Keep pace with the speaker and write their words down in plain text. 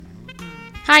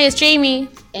Hi, it's Jamie.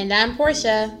 And I'm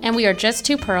Portia. And we are just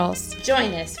two pearls.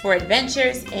 Join us for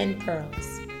Adventures in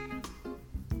Pearls.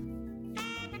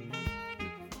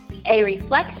 A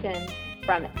reflection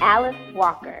from Alice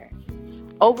Walker.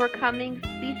 Overcoming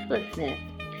Speechlessness.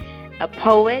 A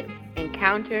poet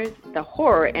encounters the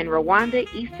horror in Rwanda,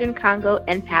 Eastern Congo,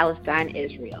 and Palestine,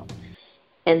 Israel.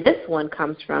 And this one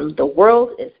comes from The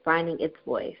World is Finding Its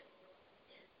Voice.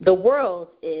 The world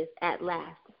is, at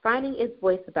last, finding its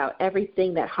voice about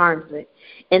everything that harms it.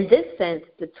 In this sense,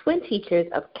 the twin teachers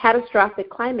of catastrophic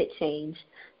climate change,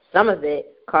 some of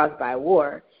it caused by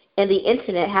war, and the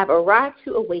Internet have arrived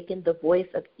to awaken the voice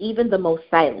of even the most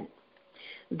silent.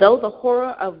 Though the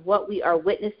horror of what we are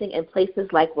witnessing in places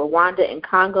like Rwanda and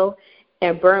Congo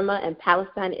and Burma and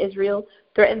Palestine, Israel,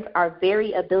 threatens our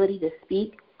very ability to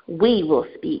speak, we will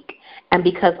speak. And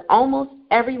because almost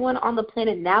everyone on the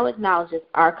planet now acknowledges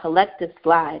our collective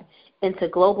slide into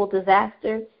global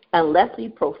disaster, unless we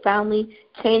profoundly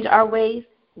change our ways,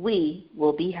 we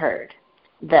will be heard.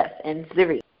 Thus ends the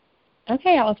read.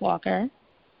 Okay, Alice Walker.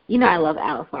 You know I love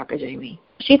Alice Walker, Jamie.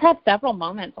 She's had several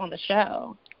moments on the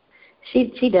show.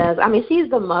 She does. I mean, she's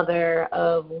the mother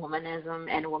of womanism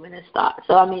and womanist thought.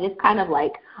 So, I mean, it's kind of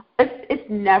like, it's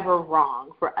never wrong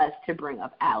for us to bring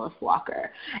up Alice Walker.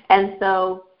 And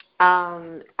so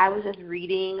I was just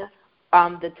reading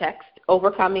the text,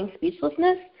 Overcoming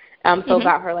Speechlessness,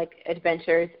 about her, like,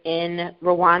 adventures in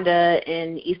Rwanda,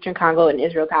 in Eastern Congo, and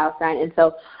Israel, Palestine. And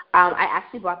so I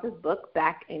actually bought this book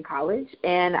back in college,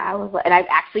 and I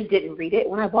actually didn't read it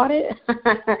when I bought it.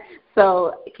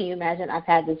 So can you imagine? I've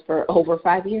had this for over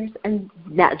 5 years, and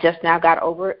just now got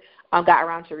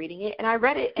around to reading it, and I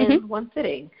read it in one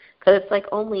sitting because it's like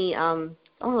only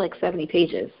like 70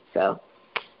 pages. So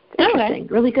it's interesting,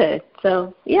 really good.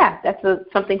 So yeah, that's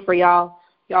something for y'all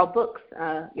books,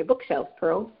 your bookshelf,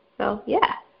 Pearl. So yeah.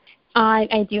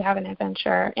 I do have an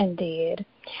adventure, indeed.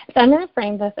 So I'm going to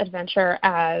frame this adventure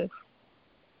as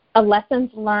a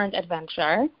lessons learned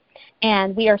adventure,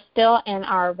 and we are still in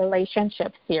our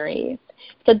relationship series.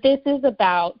 So this is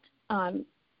about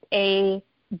a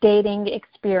dating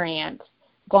experience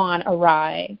gone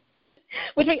awry,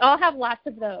 which we all have lots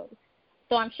of those.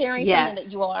 So I'm sharing something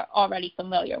that you are already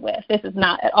familiar with. This is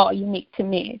not at all unique to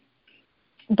me,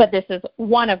 but this is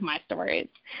one of my stories,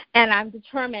 and I'm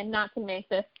determined not to make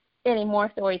this any more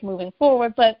stories moving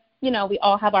forward, but, you know, we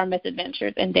all have our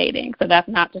misadventures in dating, so that's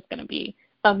not just going to be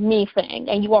a me thing,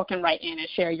 and you all can write in and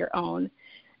share your own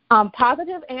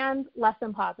positive and less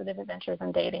than positive adventures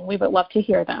in dating. We would love to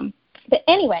hear them. But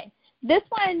anyway, this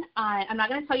one, I'm not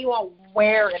going to tell you all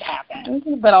where it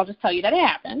happened, but I'll just tell you that it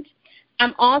happened.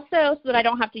 I'm also, so that I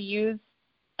don't have to use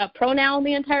a pronoun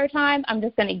the entire time, I'm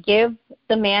just going to give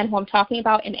the man who I'm talking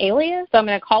about an alias, so I'm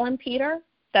going to call him Peter.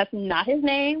 That's not his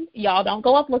name. Y'all don't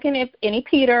go up looking at any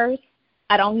Peters.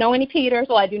 I don't know any Peters.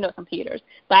 Well, I do know some Peters,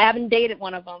 but I haven't dated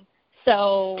one of them.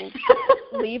 So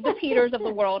leave the Peters of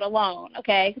the world alone,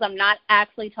 okay? Because I'm not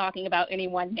actually talking about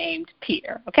anyone named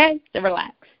Peter, okay? So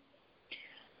relax.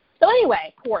 So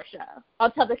anyway, Portia,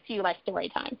 I'll tell this to you like story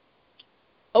time.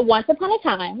 Once upon a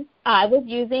time, I was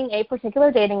using a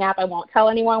particular dating app. I won't tell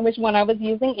anyone which one I was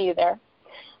using either.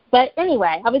 But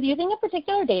anyway, I was using a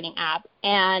particular dating app,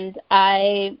 and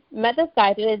I met this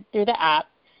guy through the app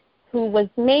who was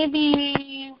maybe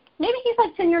he's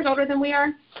like 10 years older than we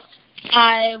are,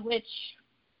 which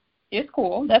is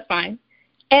cool. That's fine.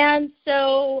 And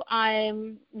so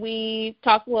we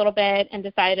talked a little bit and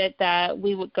decided that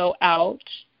we would go out.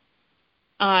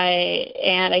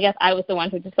 And I guess I was the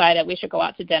one who decided we should go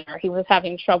out to dinner. He was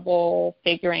having trouble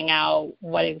figuring out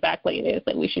what exactly it is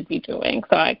that we should be doing.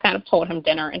 So I kind of told him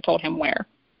dinner and told him where.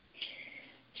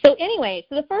 So anyway,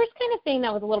 so the first kind of thing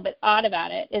that was a little bit odd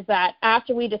about it is that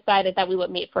after we decided that we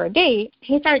would meet for a date,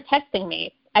 he started texting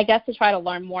me, I guess to try to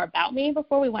learn more about me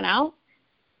before we went out.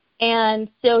 And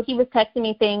so he was texting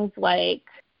me things like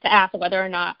to ask whether or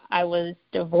not I was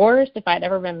divorced, if I'd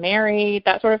ever been married,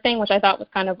 that sort of thing, which I thought was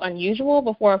kind of unusual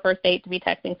before a first date to be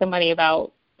texting somebody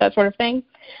about that sort of thing.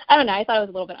 I don't know. I thought it was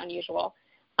a little bit unusual.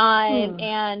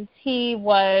 And he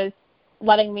was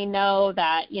letting me know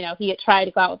that, you know, he had tried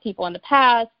to go out with people in the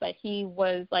past, but he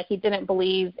was like, he didn't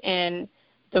believe in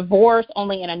divorce,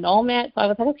 only in annulment. So I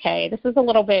was like, okay, this is a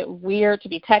little bit weird to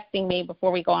be texting me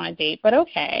before we go on a date, but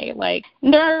okay, like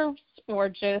nerves or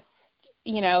just,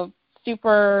 you know,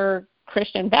 super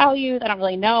Christian values. I don't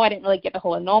really know. I didn't really get the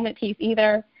whole annulment piece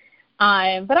either. But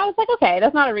I was like, okay,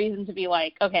 that's not a reason to be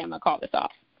like, okay, I'm going to call this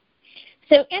off.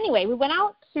 So anyway, we went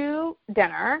out to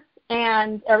dinner,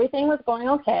 and everything was going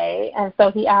okay. And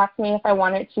so he asked me if I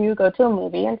wanted to go to a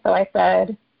movie, and so I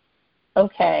said,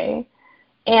 okay.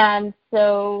 And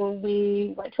so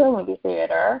we went to a movie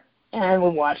theater, and we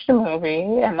watched a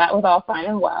movie, and that was all fine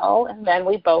and well, and then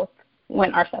we both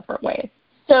went our separate ways.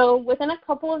 So within a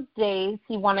couple of days,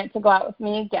 he wanted to go out with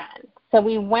me again. So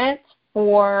we went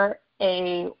for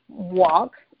a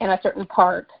walk in a certain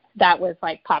park that was,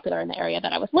 like, popular in the area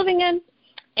that I was living in.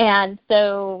 And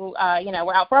so,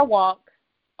 we're out for a walk,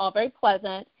 all very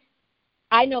pleasant.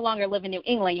 I no longer live in New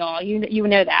England, y'all. You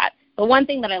know that. But one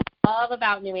thing that I love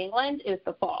about New England is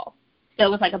the fall. So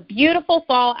it was like a beautiful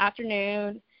fall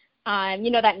afternoon.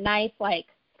 That nice, like,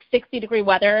 60-degree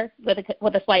weather with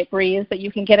a slight breeze that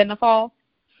you can get in the fall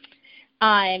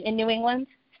in New England.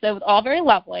 So it was all very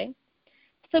lovely.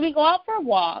 So we go out for a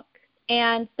walk,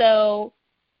 and so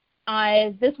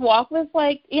this walk was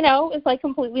like, it's like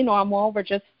completely normal. We're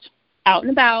just out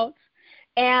and about.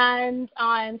 And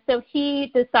so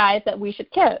he decides that we should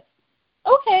kiss.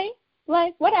 Okay,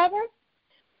 like, whatever.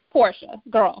 Portia,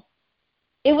 girl.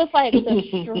 It was like the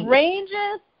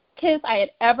strangest kiss I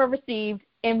had ever received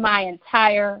in my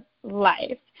entire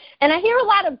life. And I hear a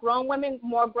lot of grown women,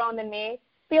 more grown than me,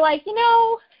 be like,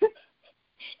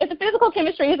 if the physical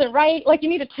chemistry isn't right, like, you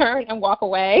need to turn and walk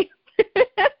away.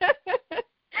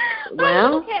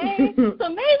 Well, okay, so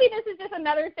maybe this is just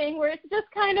another thing where it's just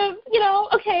kind of,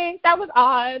 okay, that was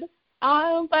odd.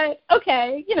 But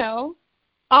okay,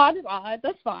 odd is odd.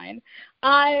 That's fine.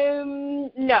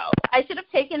 No, I should have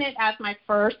taken it as my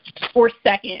first or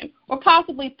second or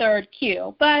possibly third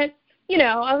cue. But,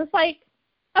 I was like,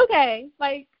 okay,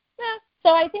 like, yeah. So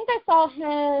I think I saw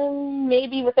him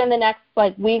maybe within the next,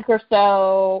 like, week or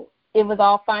so. It was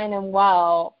all fine and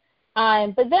well.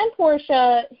 But then,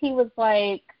 Portia, he was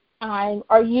like,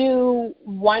 are you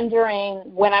wondering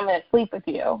when I'm going to sleep with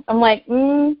you? I'm like,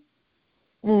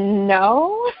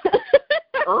 no.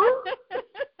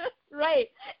 Right.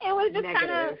 It was just kind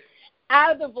of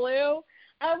out of the blue.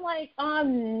 I'm like,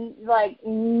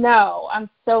 no, I'm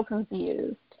so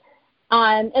confused.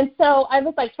 And so I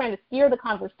was, like, trying to steer the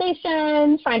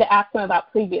conversation, trying to ask him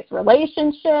about previous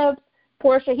relationships.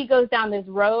 Portia, he goes down this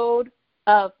road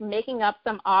of making up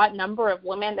some odd number of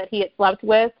women that he had slept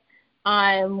with,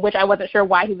 which I wasn't sure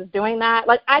why he was doing that.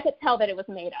 Like, I could tell that it was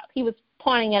made up. He was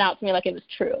pointing it out to me like it was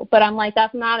true. But I'm like,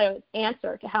 that's not an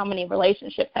answer to how many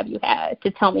relationships have you had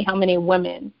to tell me how many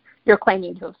women you're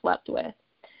claiming to have slept with.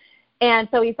 And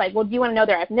so he's like, well, do you want to know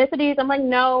their ethnicities? I'm like,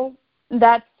 no,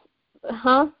 that's,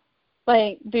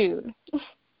 like, dude,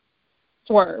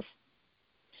 swerve.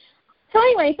 So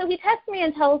anyway, so he texts me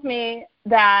and tells me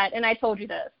that, and I told you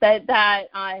this, that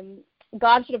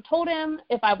God should have told him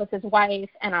if I was his wife,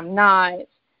 and I'm not,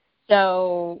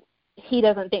 so he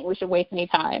doesn't think we should waste any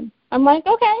time. I'm like,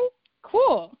 okay,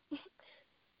 cool.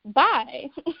 Bye.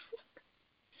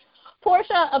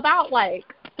 Portia, about, like,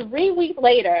 3 weeks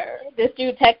later, this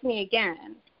dude texts me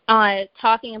again,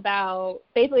 talking about,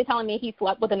 basically telling me he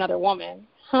slept with another woman.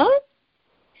 Huh?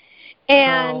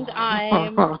 And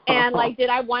and, like, did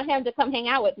I want him to come hang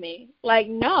out with me? Like,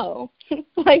 no.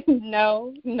 Like,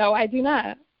 no, I do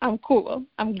not. I'm cool.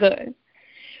 I'm good.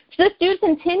 So this dude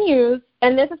continues,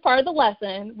 and this is part of the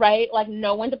lesson, right? Like,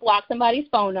 know when to block somebody's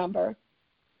phone number.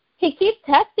 He keeps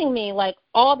texting me, like,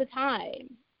 all the time,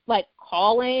 like,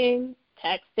 calling,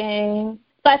 texting.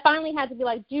 So I finally had to be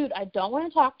like, dude, I don't want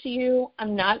to talk to you.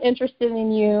 I'm not interested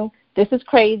in you. This is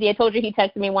crazy. I told you he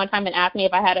texted me one time and asked me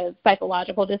if I had a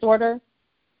psychological disorder.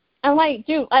 I'm like,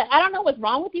 dude, I don't know what's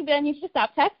wrong with you, but you should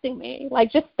stop texting me.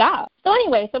 Like, just stop. So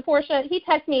anyway, so Portia, he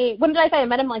texted me, when did I say I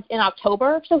met him, like, in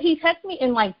October? So he texted me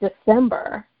in, like,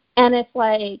 December. And it's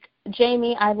like,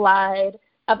 Jamie, I lied.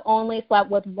 I've only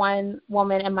slept with one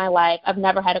woman in my life. I've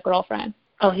never had a girlfriend.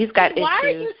 Oh, he's got issues. Why are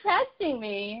you texting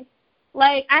me?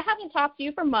 Like, I haven't talked to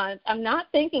you for months. I'm not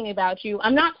thinking about you.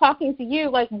 I'm not talking to you.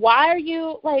 Like, why are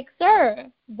you, like, sir,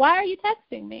 why are you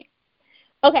texting me?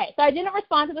 Okay, so I didn't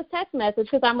respond to this text message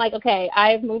because I'm like, okay,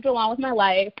 I've moved along with my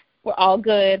life. We're all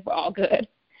good. We're all good.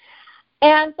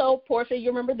 And so, Portia, you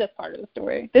remember this part of the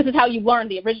story. This is how you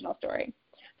learned the original story.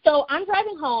 So I'm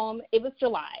driving home. It was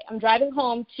July. I'm driving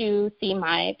home to see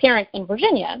my parents in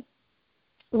Virginia.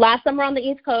 Last summer on the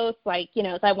East Coast, like,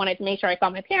 so I wanted to make sure I saw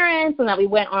my parents and that we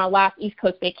went on our last East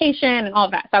Coast vacation and all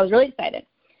of that. So I was really excited.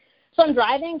 So I'm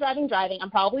driving.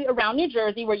 I'm probably around New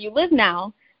Jersey where you live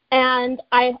now. And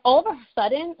I all of a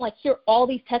sudden, like, hear all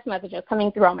these text messages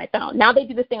coming through on my phone. Now they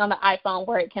do this thing on the iPhone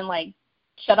where it can, like,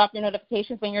 shut off your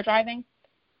notifications when you're driving.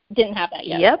 Didn't have that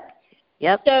yet.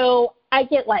 Yep. So I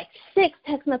get, like, 6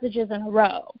 text messages in a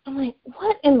row. I'm like,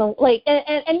 what in the, like,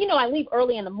 and I leave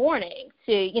early in the morning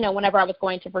to, whenever I was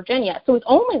going to Virginia. So it's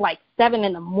only, like, 7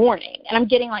 in the morning, and I'm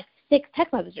getting, like, 6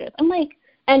 text messages. I'm like,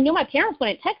 and I knew my parents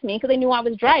wouldn't text me because they knew I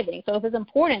was driving. So if it was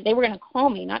important, they were going to call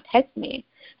me, not text me.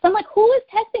 So I'm like, who is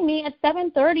texting me at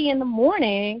 7:30 in the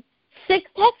morning 6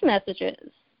 text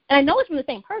messages. And I know it's from the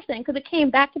same person because it came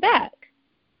back to back.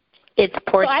 It's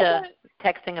Portia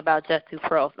texting about Just Two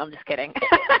Pearls. I'm just kidding.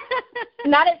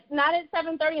 Not at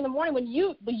 7:30 in the morning when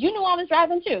you knew I was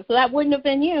driving too, so that wouldn't have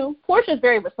been you. Portia's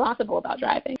very responsible about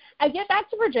driving. I get back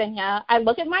to Virginia. I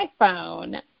look at my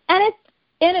phone, and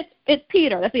it's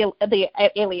Peter. That's the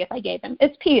alias I gave him.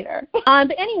 It's Peter.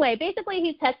 But anyway, basically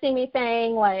he's texting me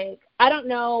saying, like, I don't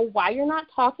know why you're not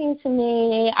talking to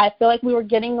me. I feel like we were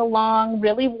getting along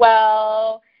really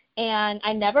well, and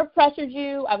I never pressured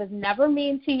you. I was never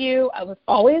mean to you. I was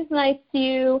always nice to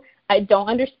you. I don't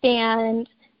understand.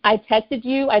 I texted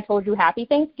you. I told you Happy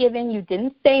Thanksgiving. You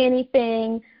didn't say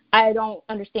anything. I don't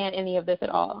understand any of this at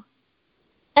all.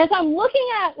 And so I'm looking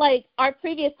at, like, our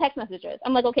previous text messages.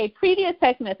 I'm like, okay, previous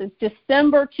text message,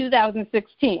 December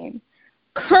 2016.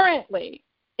 Currently,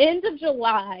 end of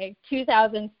July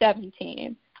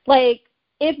 2017. Like,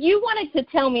 if you wanted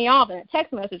to tell me off in a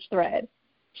text message thread,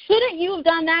 shouldn't you have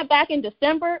done that back in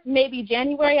December, maybe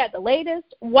January at the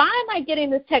latest? Why am I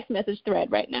getting this text message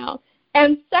thread right now?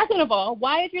 And second of all,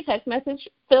 why is your text message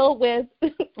filled with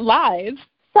lies?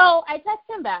 So I text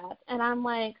him back, and I'm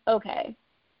like, okay,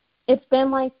 it's been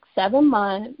like 7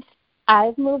 months.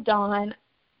 I've moved on.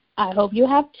 I hope you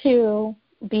have too.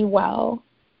 Be well.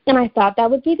 And I thought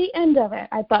that would be the end of it.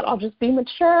 I thought I'll just be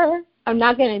mature. I'm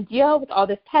not going to deal with all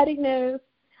this pettiness.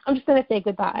 I'm just going to say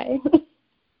goodbye.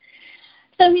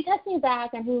 So he texted me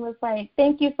back, and he was like,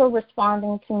 thank you for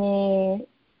responding to me.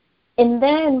 And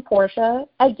then, Portia,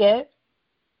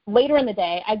 later in the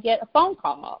day, I get a phone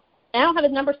call. And I don't have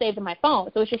his number saved in my phone,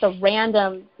 so it's just a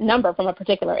random number from a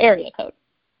particular area code.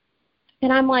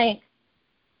 And I'm like,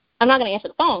 I'm not going to answer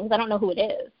the phone because I don't know who it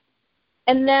is.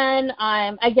 And then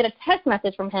I get a text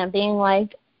message from him being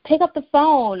like, pick up the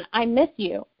phone. I miss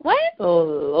you. What? Oh,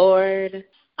 Lord.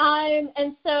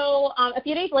 And so a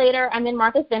few days later, I'm in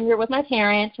Martha's Vineyard with my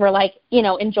parents. We're, like,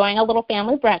 enjoying a little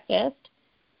family breakfast.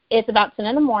 It's about 10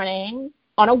 in the morning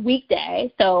on a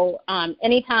weekday, so a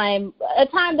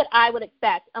time that I would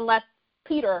expect, unless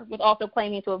Peter was also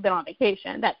claiming to have been on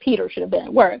vacation, that Peter should have been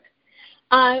at work.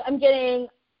 I'm getting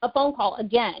a phone call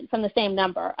again from the same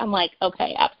number. I'm like,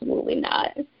 okay, absolutely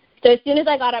not. So as soon as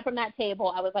I got up from that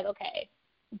table, I was like, okay,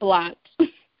 blocked.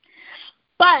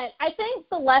 But I think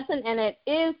the lesson in it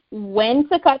is when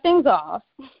to cut things off.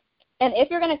 And if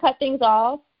you're going to cut things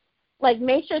off, like,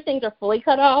 make sure things are fully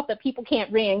cut off, that people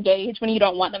can't re-engage when you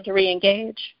don't want them to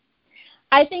re-engage.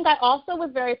 I think I also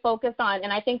was very focused on,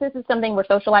 and I think this is something we're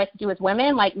socialized to do as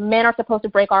women, like, men are supposed to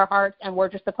break our hearts, and we're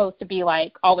just supposed to be,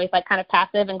 like, always, like, kind of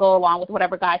passive and go along with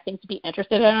whatever guy seems to be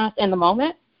interested in us in the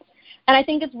moment. And I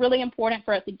think it's really important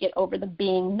for us to get over the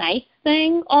being nice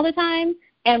thing all the time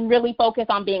and really focus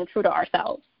on being true to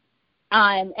ourselves.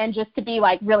 And just to be,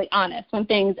 like, really honest when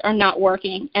things are not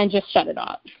working and just shut it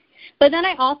off. But then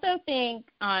I also think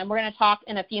we're going to talk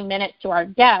in a few minutes to our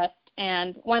guest,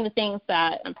 and one of the things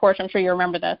that, and Portia, I'm sure you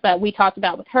remember this, that we talked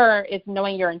about with her is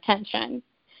knowing your intention.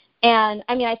 And,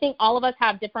 I mean, I think all of us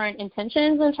have different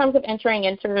intentions in terms of entering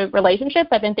into relationships.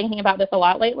 I've been thinking about this a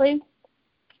lot lately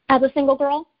as a single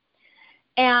girl.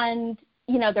 And,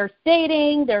 there's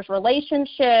dating, there's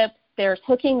relationships, there's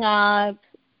hooking up,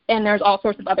 and there's all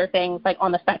sorts of other things, like,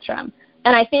 on the spectrum.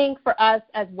 And I think for us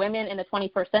as women in the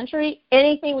 21st century,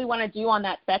 anything we want to do on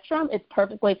that spectrum is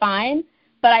perfectly fine.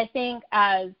 But I think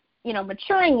as,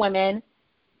 maturing women,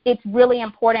 it's really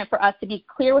important for us to be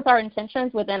clear with our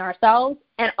intentions within ourselves,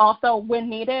 and also, when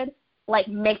needed, like,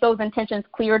 make those intentions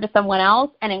clear to someone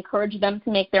else and encourage them to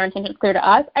make their intentions clear to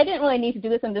us. I didn't really need to do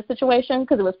this in this situation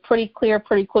because it was pretty clear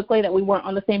pretty quickly that we weren't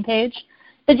on the same page.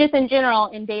 But just in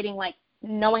general, in dating, like,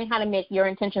 knowing how to make your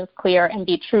intentions clear and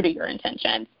be true to your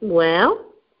intentions. Well,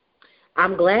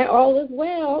 I'm glad all is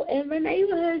well in the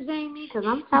neighborhood, Jamie, because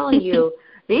I'm telling you,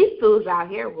 these foods out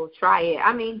here will try it.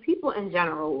 I mean, people in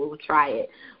general will try it.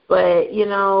 But,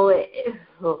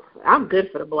 I'm good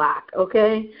for the block,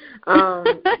 okay? Some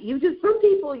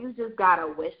people, you just got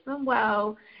to wish them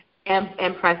well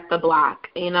and press the block,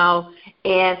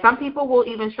 And some people will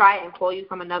even try it and call you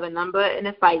from another number, and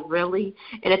it's like, really?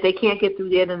 And if they can't get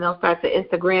through there, then they'll start to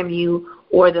Instagram you,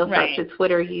 or they'll start to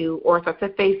Twitter you, or start to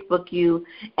Facebook you.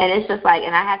 And it's just like,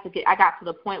 and I got to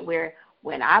the point where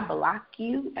when I block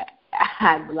you,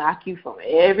 I block you from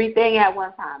everything at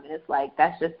one time. And it's like,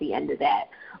 that's just the end of that.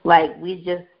 Like, we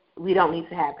don't need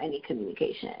to have any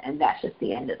communication, and that's just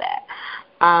the end of that.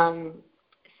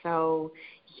 So,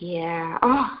 yeah.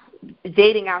 Oh,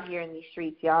 dating out here in these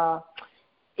streets, y'all,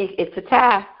 it's a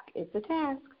task. It's a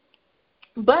task.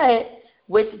 But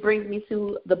which brings me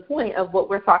to the point of what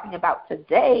we're talking about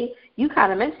today. You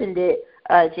kind of mentioned it,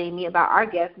 Jamie, about our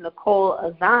guest, Nicole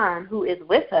Azan, who is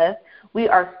with us. We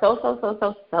are so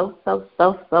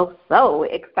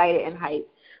excited and hyped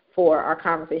for our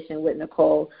conversation with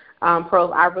Nicole.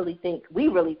 Pearls, we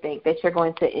really think that you're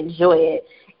going to enjoy it.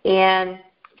 And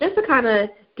just to kind of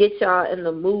get y'all in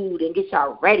the mood and get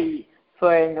y'all ready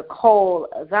for Nicole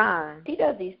Azan, she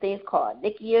does these things called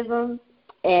Nikkiisms,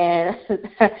 and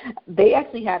they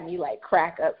actually have me like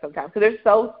crack up sometimes because they're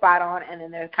so spot on, and then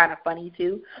they're kind of funny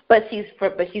too. But she's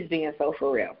being so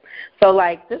for real. So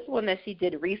like this one that she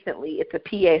did recently, it's a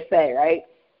PSA, right?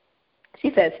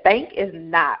 She says, "Stank is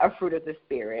not a fruit of the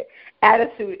Spirit.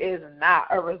 Attitude is not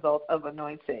a result of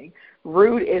anointing.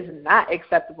 Rude is not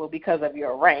acceptable because of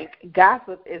your rank.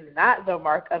 Gossip is not the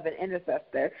mark of an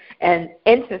intercessor. And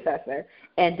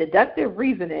deductive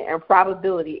reasoning and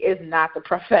probability is not the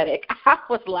prophetic." I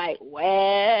was like,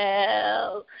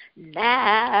 well,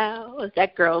 now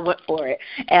that girl went for it.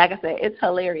 And like I said, it's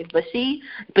hilarious. But she's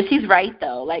right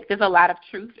though. Like there's a lot of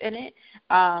truth in it.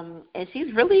 And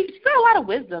she's got a lot of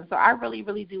wisdom. So I really,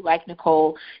 really do like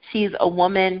Nicole. She's a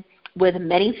woman with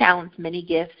many talents, many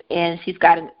gifts, and she's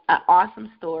got an awesome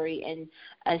story, and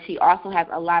she also has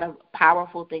a lot of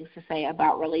powerful things to say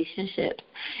about relationships.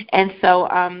 And so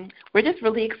we're just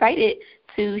really excited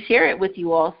to share it with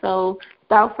you all. So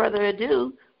without further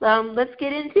ado, let's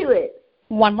get into it.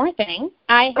 One more thing.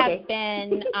 I have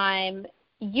been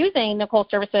using Nicole's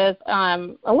services a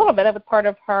little bit as a part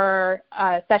of her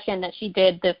session that she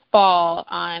did this fall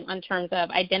in terms of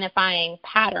identifying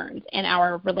patterns in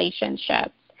our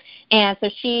relationships. And so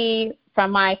she,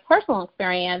 from my personal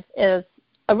experience, is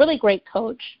a really great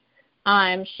coach.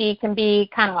 She can be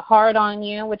kind of hard on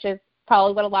you, which is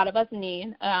probably what a lot of us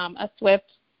need, a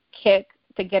swift kick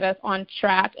to get us on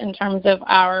track in terms of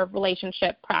our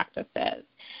relationship practices.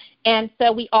 And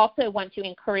so we also want to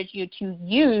encourage you to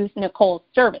use Nicole's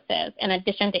services. In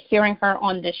addition to hearing her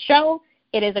on this show,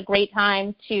 it is a great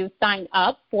time to sign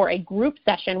up for a group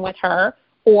session with her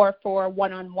or for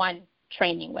one-on-one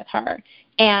training with her.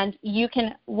 And you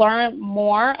can learn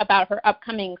more about her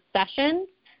upcoming sessions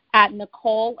at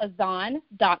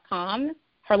NicoleAzan.com.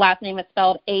 Her last name is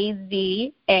spelled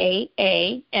Azaan,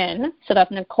 so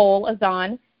that's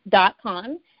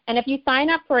NicoleAzan.com. And if you sign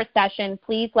up for a session,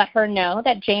 please let her know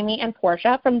that Jamie and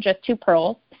Portia from Just Two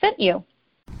Pearls sent you.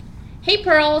 Hey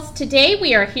Pearls, today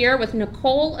we are here with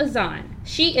Nicole Azan.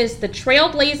 She is the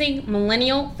trailblazing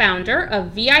millennial founder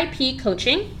of VIP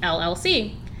Coaching,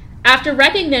 LLC. After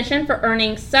recognition for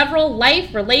earning several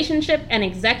life, relationship, and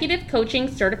executive coaching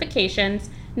certifications,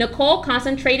 Nicole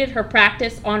concentrated her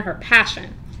practice on her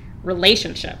passion,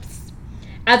 relationships.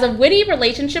 As a witty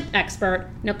relationship expert,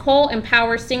 Nicole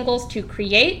empowers singles to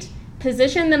create,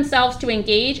 position themselves to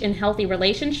engage in healthy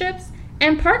relationships,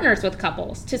 and partners with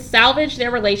couples to salvage their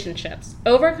relationships,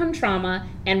 overcome trauma,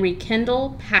 and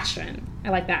rekindle passion. I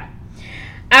like that.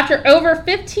 After over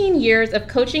 15 years of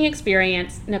coaching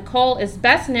experience, Nicole is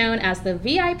best known as the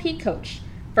VIP Coach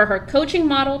for her coaching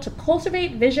model to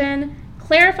cultivate vision,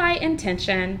 clarify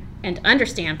intention, and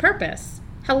understand purpose.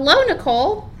 Hello,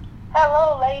 Nicole.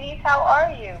 Hello, ladies. How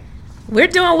are you? We're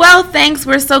doing well, thanks.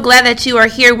 We're so glad that you are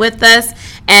here with us,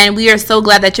 and we are so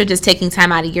glad that you're just taking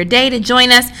time out of your day to join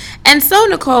us. And so,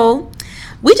 Nicole,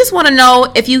 we just want to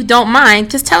know, if you don't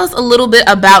mind, just tell us a little bit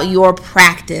about your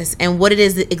practice and what it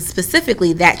is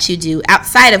specifically that you do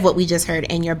outside of what we just heard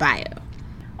in your bio.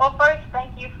 Well, first,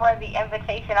 thank you for the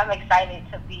invitation. I'm excited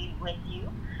to be with you.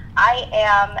 I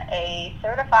am a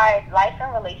certified life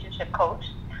and relationship coach.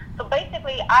 So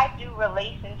basically, I do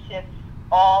relationships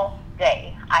all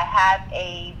day. I have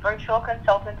a virtual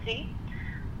consultancy,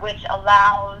 which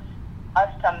allows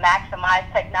us to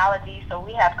maximize technology. So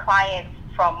we have clients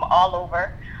from all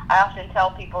over. I often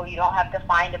tell people you don't have to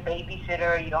find a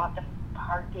babysitter, you don't have to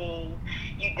parking,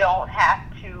 you don't have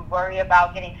to worry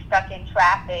about getting stuck in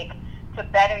traffic. To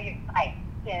better your life,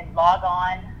 you can log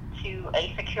on to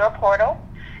a secure portal,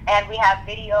 and we have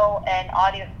video and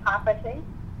audio conferencing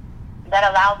that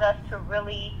allows us to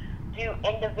really do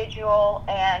individual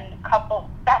and couple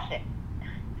sessions.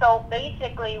 So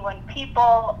basically, when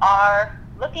people are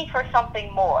looking for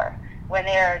something more, when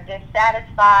they're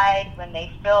dissatisfied, when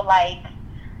they feel like,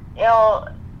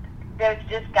 there's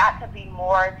just got to be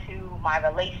more to my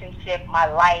relationship, my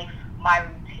life, my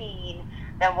routine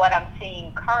than what I'm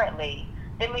seeing currently,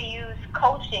 then we use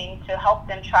coaching to help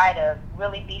them try to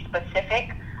really be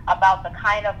specific about the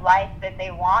kind of life that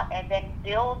they want, and then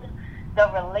build the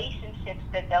relationships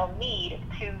that they'll need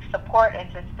to support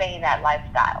and sustain that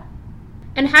lifestyle.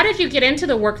 And how did you get into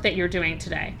the work that you're doing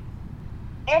today?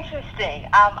 Interesting.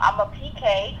 I'm a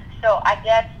PK, so I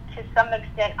guess to some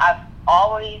extent, I've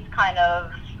always kind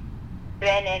of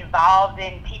been involved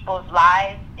in people's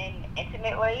lives in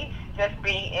intimate ways, just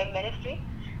being in ministry.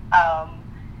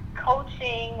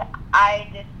 Coaching, I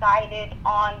decided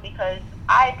on because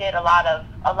I did a lot of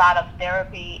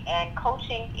therapy, and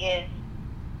coaching is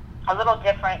a little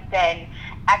different than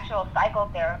actual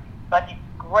psychotherapy, but it's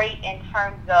great in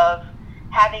terms of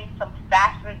having some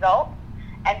fast results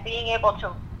and being able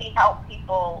to really help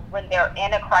people when they're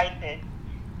in a crisis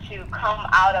to come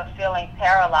out of feeling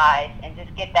paralyzed and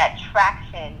just get that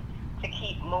traction to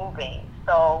keep moving.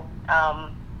 So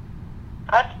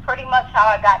that's pretty much how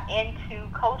I got into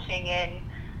coaching and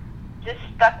just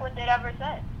stuck with it ever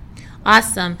since.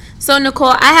 Awesome. So,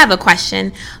 Nicole, I have a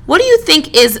question. What do you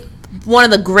think is one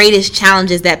of the greatest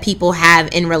challenges that people have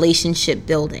in relationship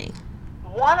building?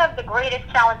 One of the greatest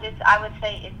challenges, I would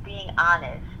say, is being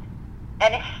honest.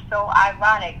 And it's so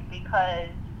ironic because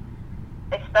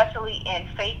especially in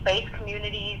faith-based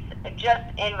communities, just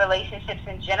in relationships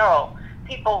in general,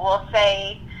 people will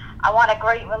say, I want a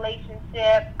great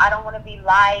relationship, I don't want to be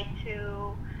lied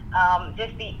to,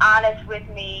 just be honest with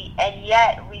me. And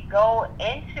yet we go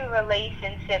into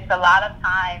relationships a lot of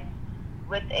times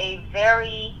with a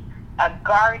very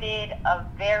guarded, a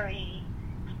very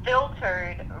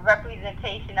filtered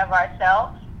representation of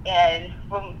ourselves. And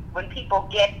when people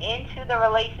get into the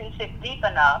relationship deep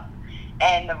enough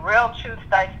and the real truth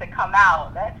starts to come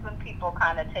out, that's when people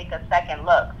kind of take a second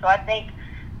look. So I think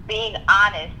being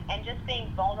honest and just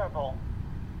being vulnerable,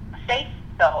 safe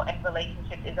though, in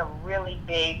relationships is a really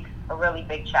big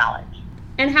challenge.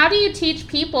 And how do you teach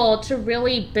people to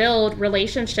really build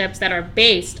relationships that are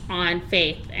based on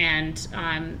faith and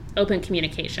open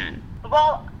communication?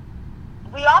 Well,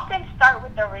 we often start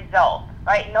with the result,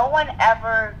 right? No one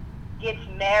ever gets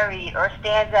married or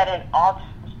stands at an altar,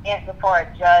 stands before a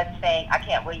judge saying, I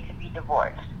can't wait to be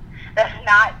divorced. That's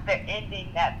not the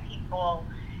ending that people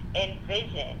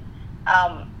envision.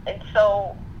 And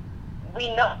so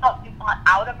we know what we want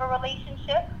out of a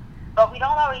relationship, but we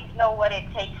don't always know what it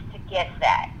takes to get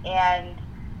that. And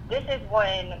this is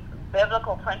when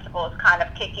biblical principles kind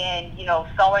of kick in,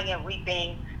 sowing and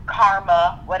reaping,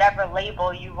 karma, whatever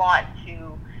label you want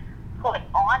to put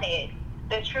on it.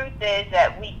 The truth is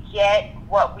that we get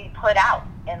what we put out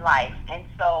in life. And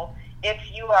so if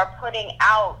you are putting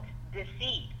out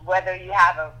deceit, whether you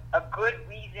have a good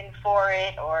reason for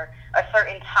it or a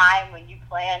certain time when you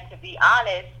plan to be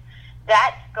honest,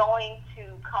 that's going to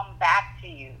come back to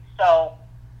you. So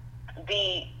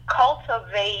the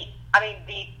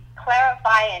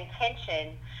clarify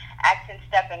intention action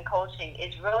step in coaching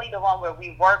is really the one where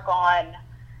we work on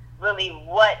really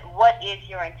what is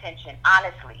your intention,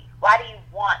 honestly. Why do you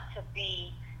want to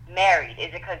be married?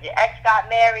 Is it because your ex got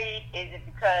married? Is it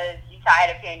because you're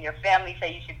tired of hearing your family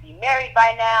say you should be married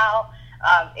by now?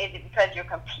 Is it because you're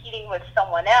competing with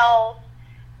someone else?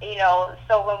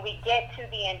 So when we get to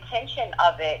the intention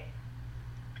of it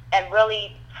and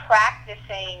really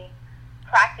practicing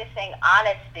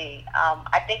honesty,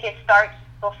 I think it starts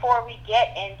before we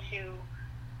get into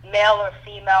male or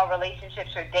female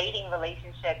relationships or dating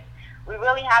relationships. We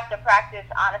really have to practice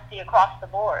honesty across the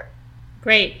board.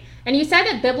 Great. And you said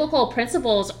that biblical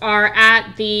principles are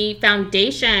at the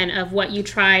foundation of what you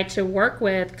try to work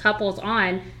with couples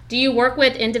on. Do you work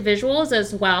with individuals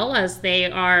as well as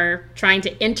they are trying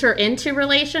to enter into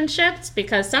relationships?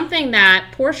 Because something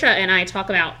that Portia and I talk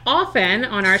about often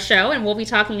on our show, and we'll be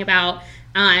talking about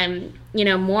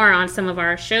more on some of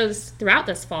our shows throughout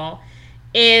this fall,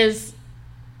 is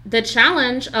the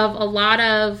challenge of a lot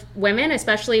of women,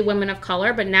 especially women of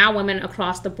color, but now women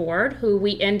across the board, who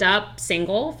we end up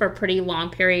single for pretty long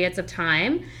periods of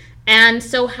time. And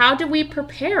so how do we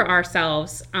prepare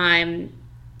ourselves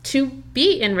to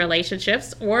be in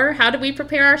relationships, or how do we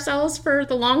prepare ourselves for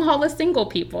the long haul of single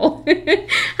people?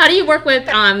 How do you work with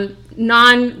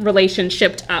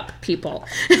non-relationshiped up people?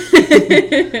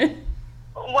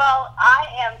 Well, I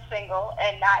am single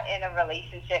and not in a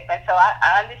relationship, and so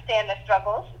I understand the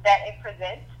struggles that it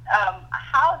presents.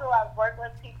 How do I work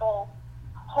with people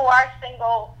who are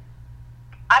single?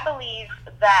 I believe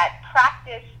that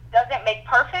practice doesn't make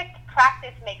perfect,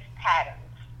 practice makes patterns.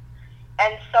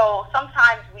 And so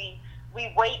sometimes we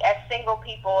wait as single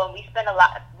people, and we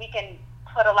can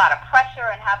put a lot of pressure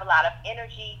and have a lot of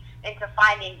energy into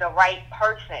finding the right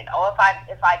person. Or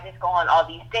if I just go on all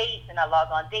these dates and I log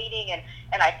on dating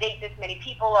and I date this many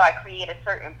people, or I create a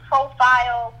certain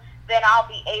profile, then I'll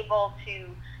be able to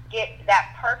get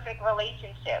that perfect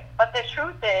relationship. But the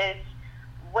truth is,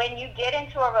 when you get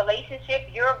into a relationship,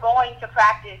 you're going to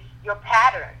practice your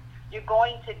pattern. You're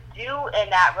going to do in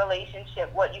that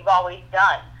relationship what you've always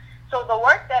done. So the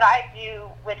work that I do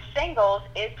with singles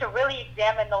is to really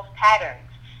examine those patterns.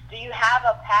 Do you have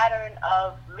a pattern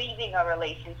of leaving a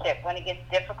relationship when it gets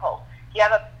difficult? Do you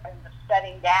have a pattern of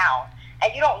shutting down?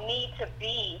 And you don't need to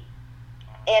be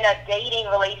in a dating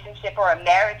relationship or a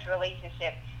marriage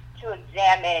relationship to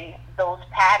examine those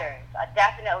patterns. I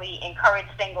definitely encourage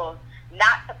singles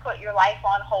not to put your life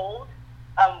on hold,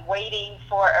 waiting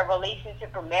for a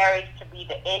relationship or marriage to be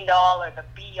the end-all or the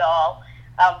be-all,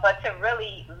 but to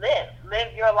really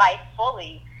live your life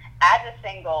fully as a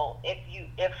single.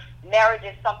 If marriage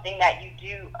is something that you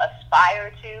do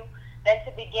aspire to, then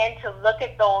to begin to look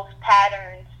at those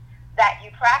patterns that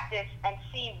you practice and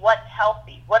see what's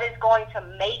healthy, what is going to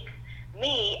make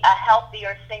me a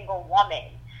healthier single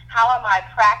woman. How am I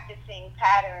practicing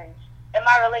patterns in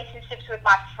my relationships with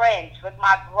my friends, with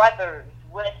my brothers,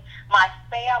 with my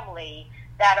family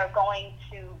that are going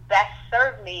to best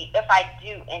serve me if I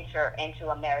do enter into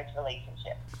a marriage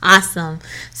relationship? Awesome.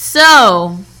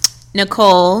 So,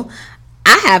 Nicole,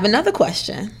 I have another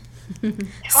question. Okay.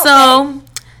 So,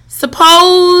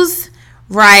 suppose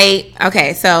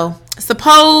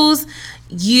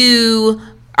you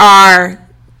are,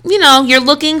 you're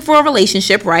looking for a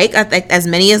relationship, right? As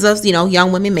many as us,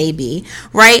 young women may be,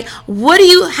 right? How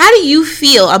do you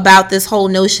feel about this whole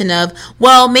notion of,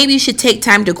 well, maybe you should take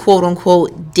time to quote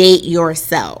unquote date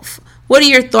yourself? What are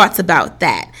your thoughts about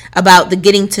that? About the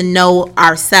getting to know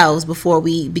ourselves before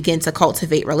we begin to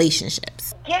cultivate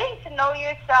relationships? Getting to know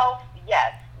yourself,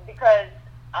 yes, because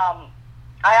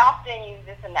I often use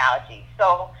this analogy.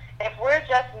 So if we're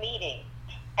just meeting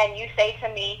and you say to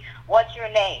me, what's your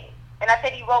name? And I say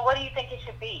to you, well, what do you think it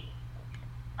should be?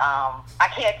 I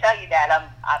can't tell you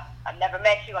that. I've never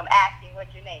met you. I'm asking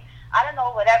what's your name. I don't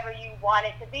know, whatever you want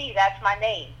it to be, that's my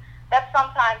name. That's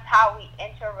sometimes how we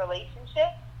enter a relationship.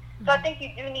 So I think you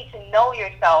do need to know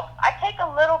yourself. I take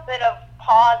a little bit of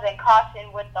pause and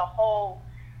caution with the whole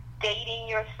dating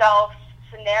yourself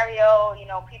scenario.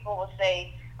 People will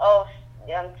say, oh,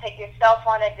 take yourself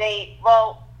on a date.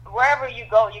 Well, wherever you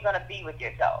go, you're going to be with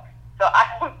yourself. So I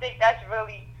don't think that's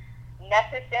really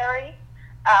necessary.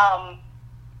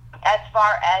 As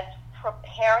far as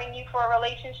preparing you for a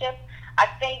relationship, I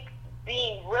think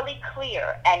being really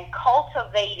clear and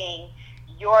cultivating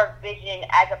your vision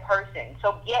as a person.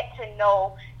 So get to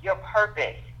know your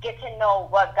purpose. Get to know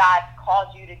what God's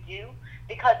called you to do,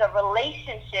 because a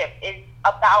relationship is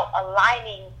about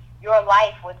aligning your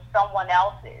life with someone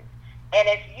else's. And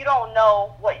if you don't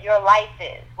know what your life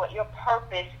is, what your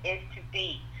purpose is to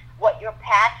be, what your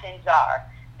passions are,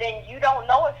 then you don't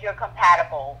know if you're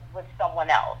compatible with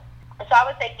someone else. So I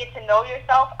would say get to know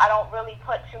yourself. I don't really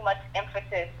put too much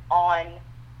emphasis on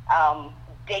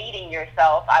dating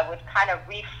yourself. I would kind of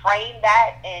reframe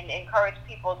that and encourage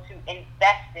people to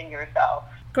invest in yourself.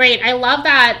 Great. I love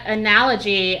that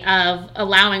analogy of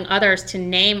allowing others to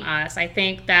name us. I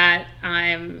think that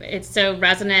it's so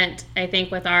resonant, I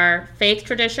think, with our faith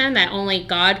tradition that only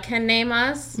God can name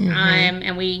us.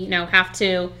 And we, have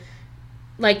to,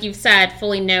 like you've said,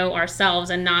 fully know ourselves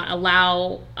and not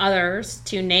allow others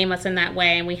to name us in that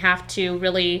way. And we have to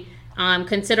really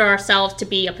consider ourselves to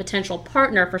be a potential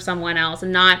partner for someone else,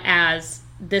 and not as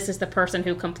this is the person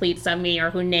who completes me or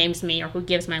who names me or who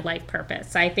gives my life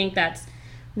purpose. So I think that's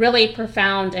really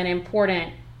profound and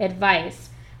important advice.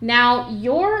 Now,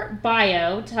 your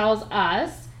bio tells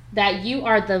us that you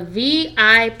are the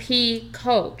VIP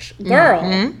coach.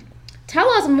 Girl, tell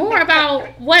us more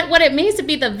about what it means to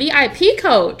be the VIP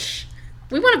coach.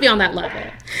 We want to be on that level.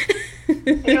 You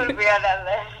want to be on that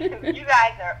level. You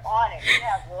guys are on it. You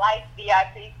have life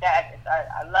VIP status.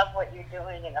 I love what you're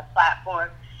doing and the platform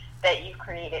that you've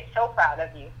created. So proud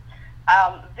of you.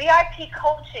 VIP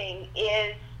coaching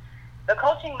is the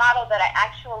coaching model that I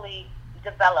actually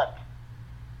developed.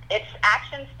 It's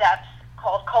action steps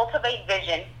called Cultivate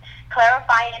Vision,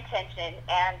 Clarify Intention,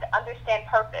 and Understand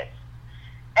Purpose.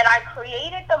 And I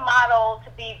created the model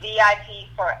to be VIP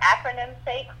for acronym's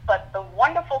sake, but the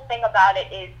wonderful thing about it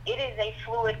is a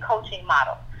fluid coaching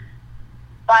model.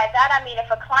 By that I mean, if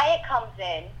a client comes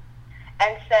in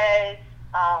and says,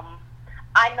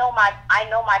 I know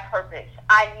my purpose.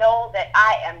 I know that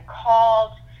I am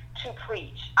called to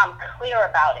preach. I'm clear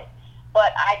about it,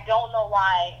 but I don't know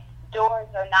why doors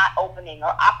are not opening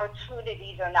or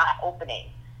opportunities are not opening.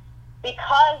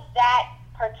 Because that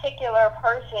particular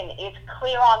person is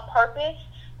clear on purpose,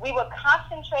 we would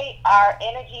concentrate our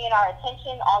energy and our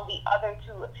attention on the other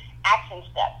two action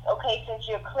steps. Okay, since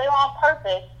you're clear on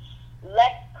purpose,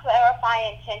 let's clarify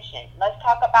intention. Let's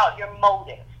talk about your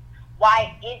motive.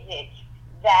 Why is it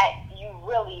that you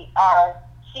really are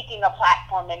seeking a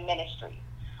platform in ministry?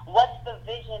 What's the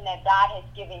vision that God has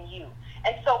given you?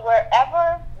 And so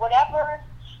whatever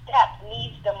step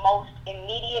needs the most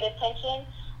immediate attention,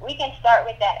 we can start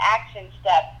with that action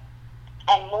step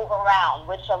and move around,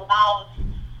 which allows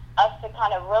us to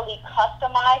kind of really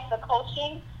customize the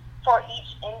coaching for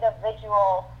each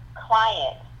individual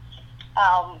client.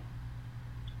 I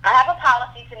have a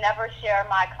policy to never share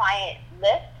my client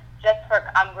list,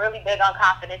 I'm really big on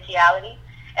confidentiality,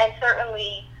 and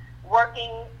certainly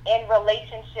working in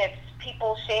relationships,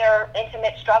 people share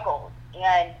intimate struggles,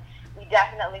 and we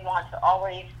definitely want to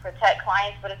always protect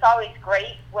clients, but it's always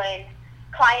great when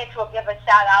clients will give a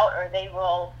shout out or they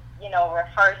will,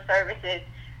 refer services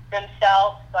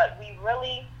themselves. But we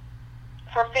really,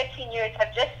 for 15 years,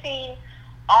 have just seen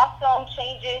awesome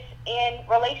changes in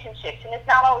relationships, and it's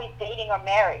not always dating or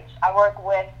marriage. I work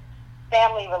with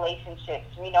family relationships.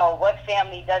 What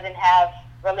family doesn't have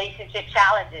relationship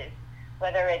challenges,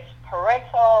 whether it's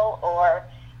parental or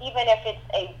even if it's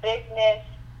a business,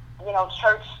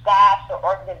 church staff or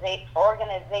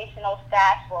organizational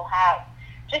staff will have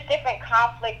just different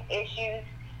conflict issues.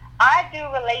 I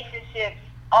do relationships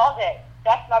all day.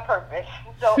 That's my purpose.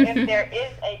 So if there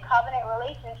is a covenant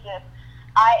relationship,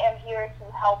 I am here to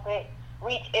help it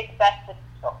reach its best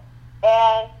potential.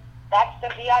 And that's the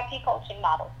VIP coaching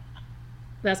model.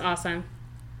 That's awesome.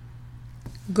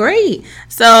 Great.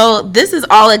 So this is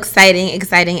all exciting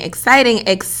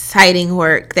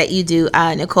work that you do,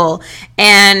 Nicole.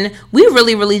 And we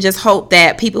really, really just hope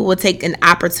that people will take an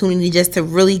opportunity just to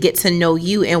really get to know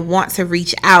you and want to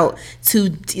reach out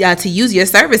to use your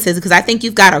services, because I think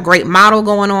you've got a great model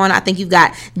going on. I think you've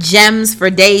got gems for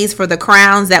days for the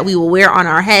crowns that we will wear on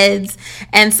our heads.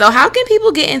 And so how can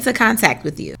people get into contact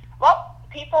with you? Well,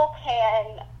 people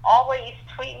can always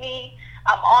tweet me.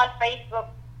 I'm on Facebook.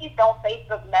 Please don't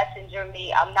Facebook Messenger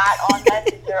me. I'm not on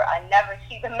Messenger. I never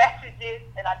see the messages,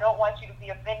 and I don't want you to be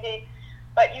offended.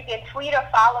 But you can tweet or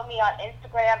follow me on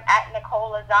Instagram at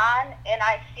Nicole Azan,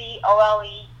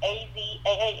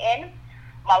 NicoleAzaan.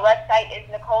 My website is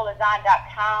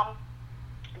NicoleAzan.com.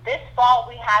 This fall,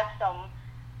 we have some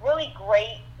really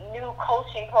great new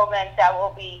coaching programs that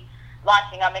we'll be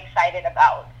launching. I'm excited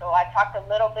about. So I talked a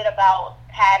little bit about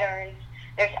patterns.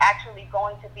 There's actually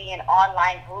going to be an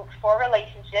online group for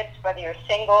relationships, whether you're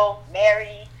single,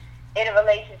 married, in a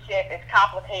relationship, it's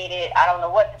complicated, I don't know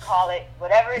what to call it,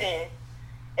 whatever it is.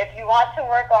 If you want to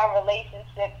work on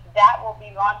relationships, that will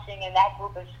be launching, and that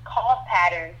group is called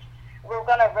Patterns. We're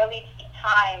going to really take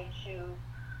time to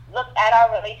look at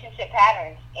our relationship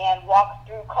patterns and walk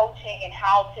through coaching and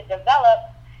how to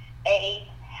develop a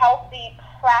healthy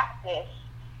practice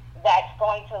that's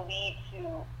going to lead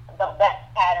to the best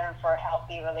pattern for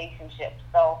healthy relationships.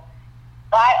 So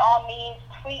by all means,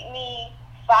 tweet me,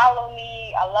 follow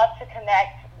me. I love to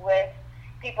connect with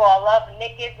people. I love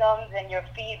Nickisms and your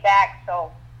feedback.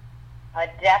 So I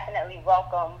definitely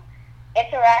welcome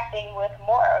interacting with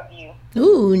more of you.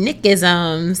 Ooh,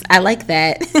 Nickisms. I like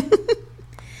that.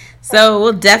 So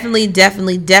we'll definitely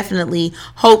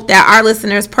hope that our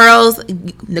listeners, Pearls,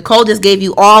 Nicole just gave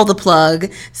you all the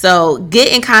plug. So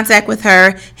get in contact with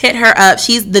her, hit her up.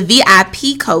 She's the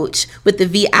VIP coach with the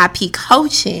VIP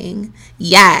coaching.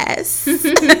 Yes.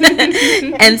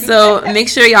 And so make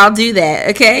sure y'all do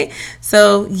that. Okay.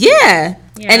 So yeah.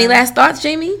 Any last thoughts,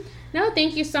 Jamie? No,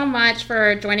 thank you so much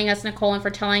for joining us, Nicole, and for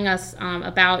telling us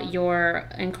about your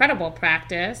incredible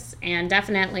practice. And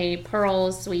definitely,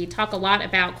 Pearls, we talk a lot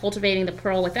about cultivating the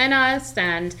pearl within us,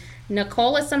 and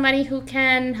Nicole is somebody who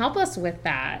can help us with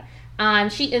that.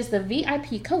 She is the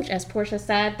VIP coach, as Portia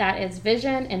said, that is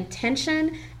vision,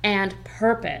 intention, and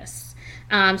purpose.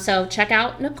 So check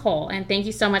out Nicole, and thank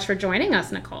you so much for joining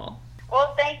us, Nicole.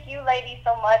 Well, thank you, ladies,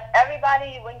 so much.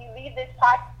 Everybody, when you leave this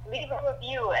podcast, leave a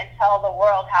review and tell the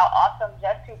world how awesome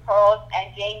Just Two Pearls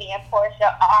and Jamie and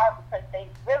Portia are, because they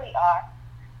really are.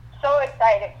 So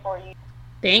excited for you.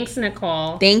 Thanks,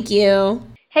 Nicole. Thank you.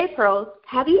 Hey, Pearls,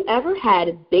 have you ever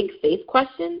had big faith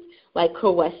questions, like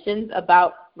questions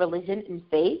about religion and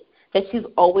faith, that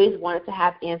you've always wanted to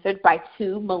have answered by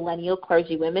two millennial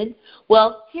clergy women?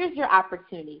 Well, here's your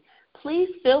opportunity. Please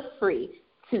feel free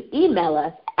to email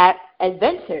us at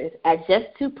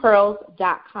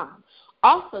adventures@justtwopearls.com.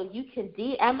 Also, you can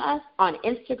DM us on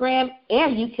Instagram,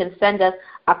 and you can send us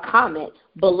a comment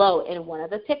below in one of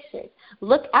the pictures.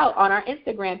 Look out on our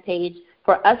Instagram page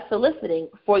for us soliciting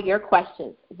for your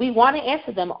questions. We want to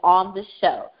answer them on the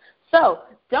show. So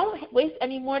don't waste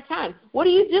any more time. What are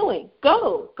you doing?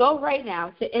 Go right now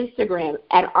to Instagram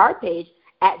at our page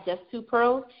at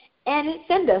 @justtwopearls and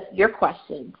send us your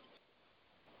questions.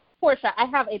 Portia, I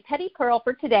have a petty pearl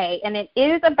for today, and it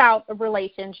is about a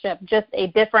relationship, just a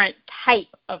different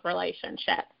type of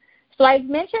relationship. So I've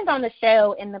mentioned on the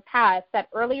show in the past that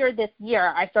earlier this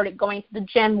year I started going to the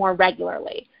gym more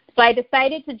regularly. So I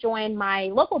decided to join my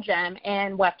local gym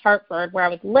in West Hartford where I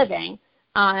was living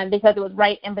because it was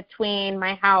right in between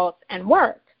my house and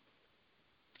work.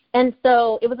 And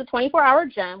so it was a 24-hour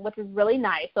gym, which was really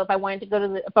nice. So if I wanted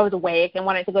to if I was awake and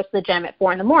wanted to go to the gym at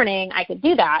 4 in the morning, I could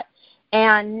do that.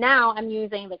 And now I'm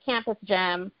using the campus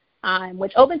gym,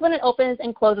 which opens when it opens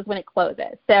and closes when it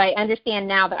closes. So I understand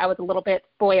now that I was a little bit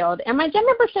spoiled. And my gym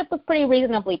membership was pretty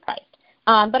reasonably priced.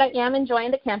 But I am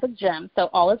enjoying the campus gym, so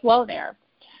all is well there.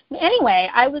 Anyway,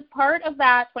 I was part of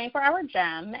that 24-hour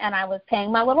gym, and I was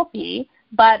paying my little fee.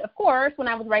 But, of course, when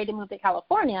I was ready to move to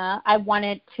California, I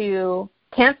wanted to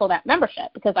cancel that membership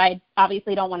because I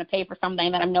obviously don't want to pay for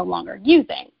something that I'm no longer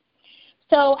using.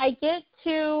 So I get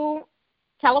to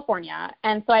California,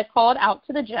 and so I called out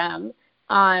to the gym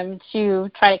to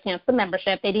try to cancel the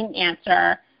membership. They didn't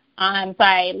answer, so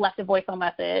I left a voicemail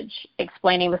message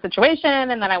explaining the situation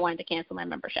and that I wanted to cancel my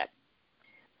membership.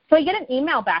 So I get an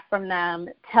email back from them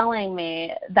telling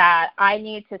me that I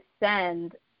need to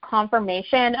send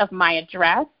confirmation of my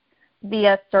address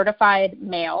via certified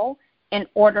mail in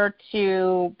order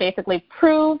to basically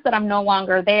prove that I'm no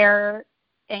longer there,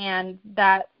 and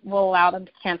that will allow them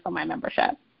to cancel my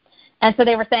membership. And so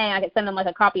they were saying I could send them like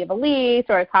a copy of a lease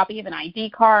or a copy of an ID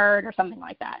card or something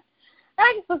like that. And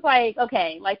I just was like,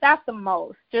 okay, like that's the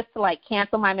most, just to like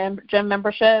cancel my gym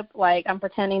membership, like I'm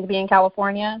pretending to be in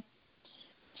California.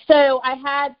 So I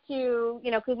had to,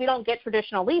 because we don't get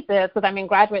traditional leases because I'm in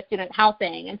graduate student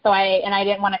housing. And so I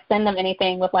didn't want to send them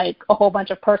anything with like a whole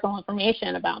bunch of personal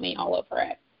information about me all over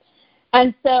it.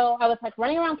 And so I was like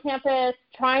running around campus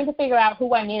trying to figure out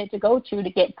who I needed to go to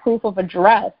get proof of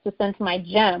address to send to my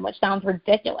gym, which sounds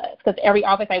ridiculous because every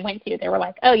office I went to, they were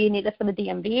like, oh, you need this for the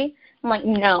DMV? I'm like,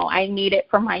 no, I need it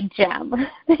for my gym.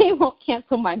 They won't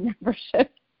cancel my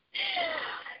membership.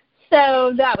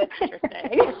 So that was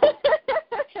interesting.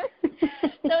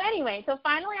 So anyway,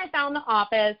 finally I found the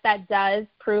office that does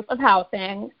proof of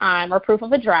housing or proof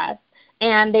of address,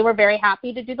 and they were very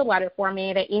happy to do the letter for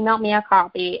me. They emailed me a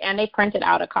copy, and they printed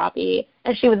out a copy,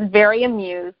 and she was very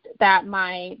amused that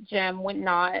my gym would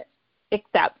not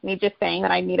accept me just saying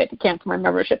that I needed to cancel my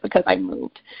membership because I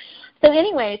moved. So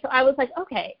anyway, so I was like,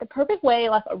 okay, the perfect way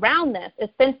around this is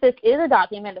since this is a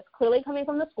document that's clearly coming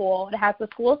from the school, it has the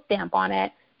school stamp on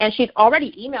it, and she's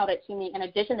already emailed it to me in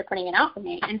addition to printing it out for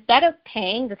me. Instead of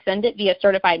paying to send it via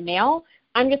certified mail,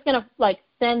 I'm just going to like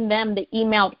send them the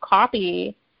emailed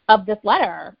copy of this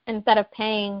letter instead of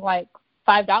paying like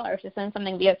 $5 to send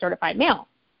something via certified mail.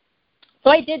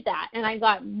 So I did that, and I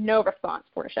got no response,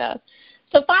 Portia.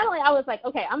 So finally I was like,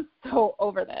 okay, I'm so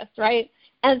over this, right?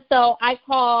 And so I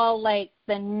call like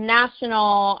the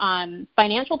national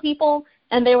financial people,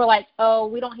 and they were like, oh,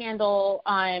 we don't handle,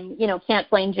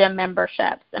 canceling gym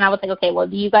memberships. And I was like, okay, well,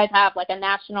 do you guys have like a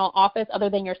national office other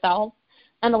than yourself?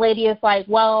 And the lady is like,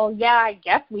 well, yeah, I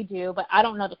guess we do, but I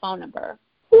don't know the phone number.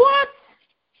 What?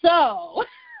 So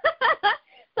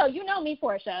you know me,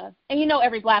 Portia, and you know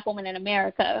every black woman in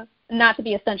America, not to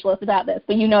be essentialist about this,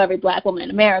 but you know every black woman in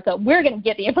America, we're going to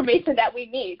get the information that we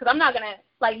need because I'm not going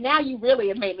to, now you really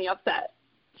have made me upset.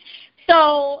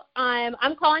 So I'm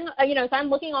calling, so I'm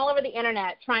looking all over the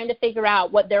Internet trying to figure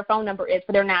out what their phone number is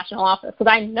for their national office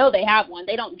because I know they have one.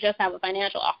 They don't just have a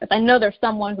financial office. I know there's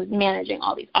someone who's managing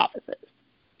all these offices.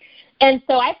 And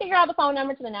so I figured out the phone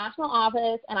number to the national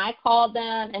office, and I called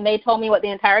them, and they told me what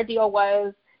the entire deal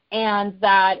was and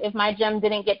that if my gym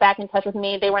didn't get back in touch with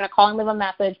me, they were going to call and leave a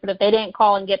message, but if they didn't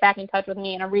call and get back in touch with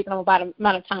me in a reasonable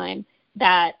amount of time,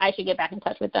 that I should get back in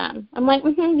touch with them. I'm like,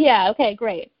 yeah, okay,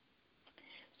 great.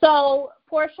 So,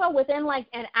 Portia, within like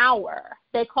an hour,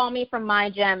 they call me from my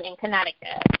gym in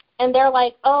Connecticut. And they're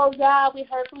like, oh, yeah, we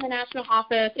heard from the national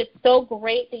office. It's so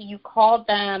great that you called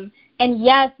them. And,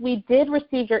 yes, we did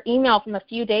receive your email from a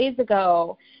few days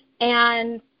ago.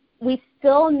 And we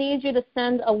still need you to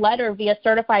send a letter via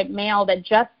certified mail that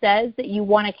just says that you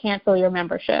want to cancel your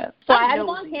membership. So I had to go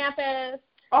on campus.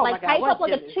 Type up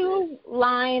like a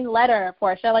 2-line letter,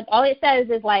 Portia. Like all it says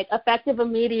is like effective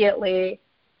immediately,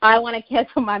 I want to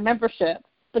cancel my membership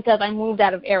because I moved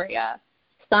out of area.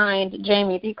 Signed,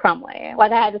 Jamie D. Crumley.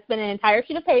 Like I had to spend an entire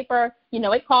sheet of paper.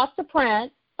 It costs to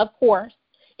print, of course.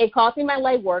 It cost me my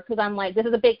legwork because I'm like, this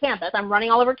is a big campus. I'm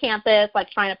running all over campus, like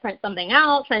trying to print something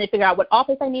out, trying to figure out what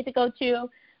office I need to go to.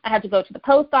 I have to go to the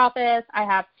post office. I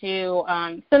have to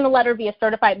send the letter via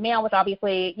certified mail, which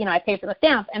obviously, I pay for the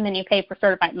stamp, and then you pay for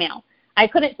certified mail. I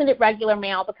couldn't send it regular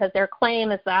mail because their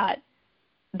claim is that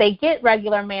they get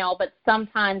regular mail, but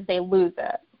sometimes they lose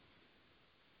it.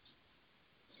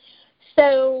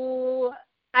 So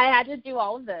I had to do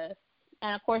all of this.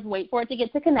 and of course wait for it to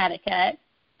get to Connecticut.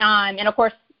 And of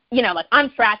course, you know, like I'm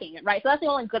tracking it, right? So that's the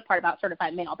only good part about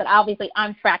certified mail, but obviously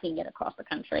I'm tracking it across the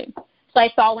country. So I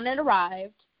saw when it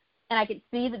arrived, and I could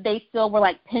see that they still were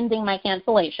like pending my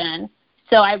cancellation.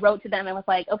 So I wrote to them and was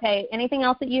like, okay, anything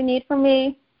else that you need from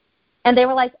me? And they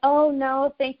were like, oh,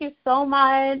 no, thank you so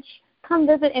much. Come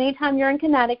visit anytime you're in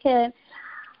Connecticut.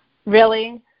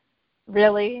 Really?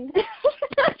 Really?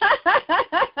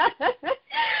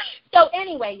 So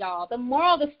anyway, y'all, the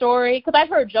moral of the story, because I've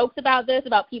heard jokes about this,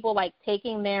 about people like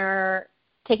taking their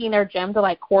gym to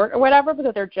like court or whatever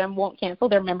because their gym won't cancel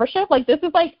their membership. Like, this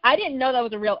is like, I didn't know that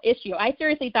was a real issue. I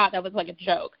seriously thought that was like a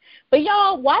joke. But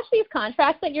y'all, watch these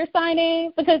contracts that you're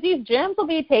signing, because these gyms will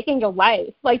be taking your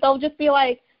life. Like, they'll just be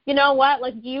like, you know what,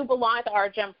 like, you belong to our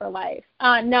gym for life.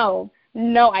 No,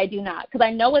 I do not, because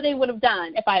I know what they would have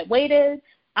done. If I had waited,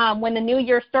 when the new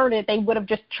year started, they would have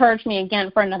just charged me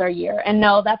again for another year. And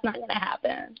no, that's not going to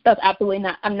happen. That's absolutely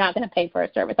not. I'm not going to pay for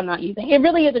a service I'm not using. It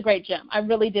really is a great gym. I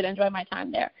really did enjoy my time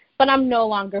there. But I'm no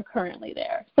longer currently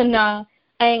there. So, no,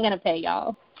 I ain't going to pay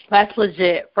y'all. That's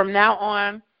legit. From now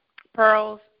on,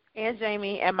 Pearls and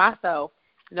Jamie and myself,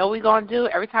 you know what we're going to do?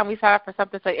 Every time we sign up for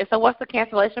something, say, so what's the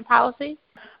cancellation policy?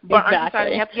 But exactly. Aren't you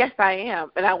signing up? Yes, I am.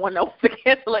 And I want to know what the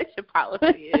cancellation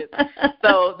policy is.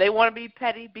 So they want to be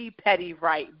petty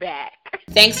right back.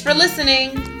 Thanks for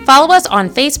listening. Follow us on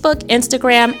Facebook,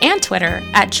 Instagram, and Twitter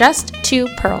at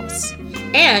Just2Pearls.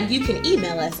 And you can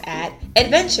email us at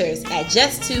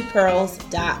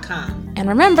adventures@just2pearls.com. And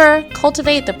remember,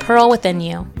 cultivate the pearl within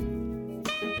you.